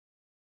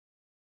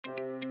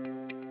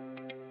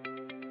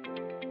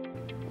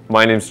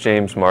My name's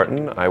James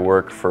Martin. I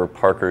work for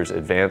Parker's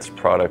Advanced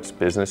Products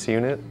Business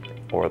Unit,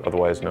 or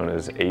otherwise known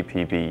as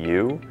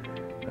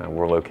APBU.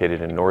 We're located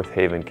in North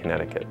Haven,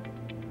 Connecticut.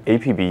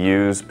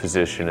 APBU's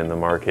position in the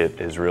market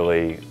is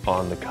really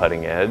on the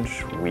cutting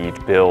edge. We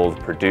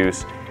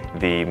produce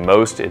the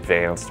most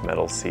advanced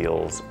metal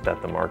seals that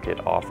the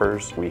market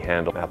offers. We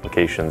handle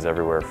applications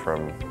everywhere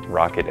from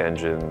rocket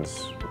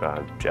engines,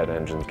 jet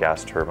engines,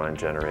 gas turbine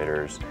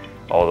generators,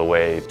 all the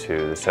way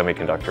to the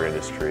semiconductor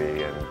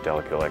industry and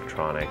delicate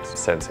electronics,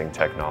 sensing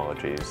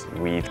technologies.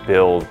 We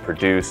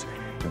produce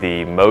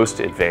the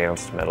most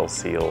advanced metal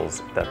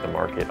seals that the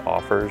market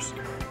offers.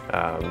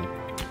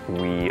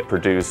 We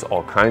produce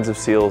all kinds of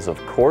seals,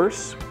 of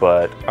course,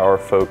 but our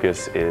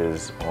focus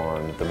is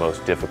on the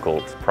most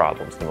difficult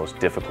problems, the most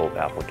difficult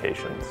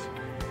applications.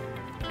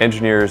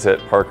 Engineers at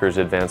Parker's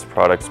Advanced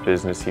Products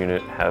Business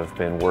Unit have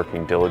been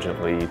working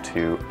diligently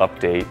to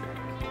update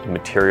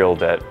material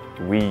that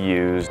we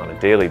use on a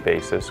daily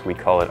basis. We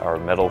call it our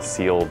Metal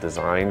Seal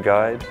Design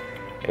Guide.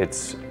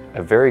 It's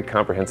a very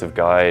comprehensive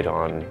guide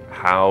on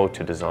how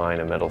to design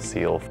a metal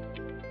seal,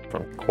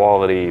 from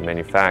quality,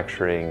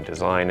 manufacturing,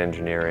 design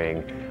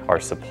engineering, our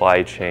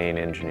supply chain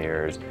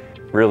engineers.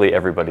 Really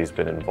everybody's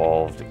been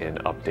involved in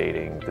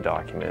updating the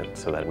document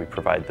so that we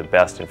provide the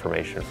best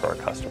information for our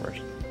customers.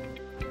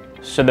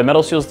 So the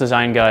Metal Seals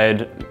Design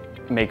Guide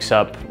makes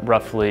up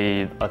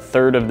roughly a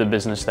third of the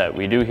business that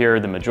we do here.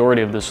 The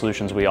majority of the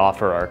solutions we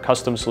offer are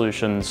custom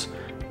solutions.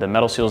 The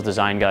Metal Seals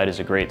Design Guide is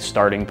a great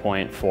starting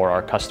point for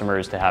our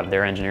customers to have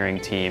their engineering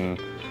team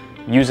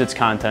use its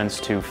contents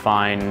to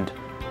find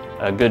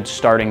a good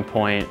starting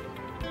point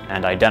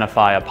and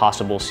identify a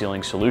possible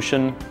sealing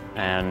solution.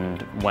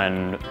 And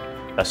when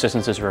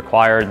assistance is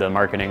required, the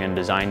marketing and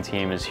design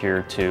team is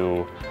here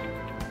to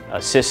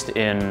assist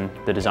in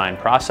the design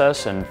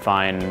process and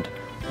find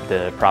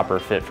the proper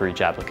fit for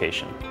each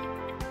application.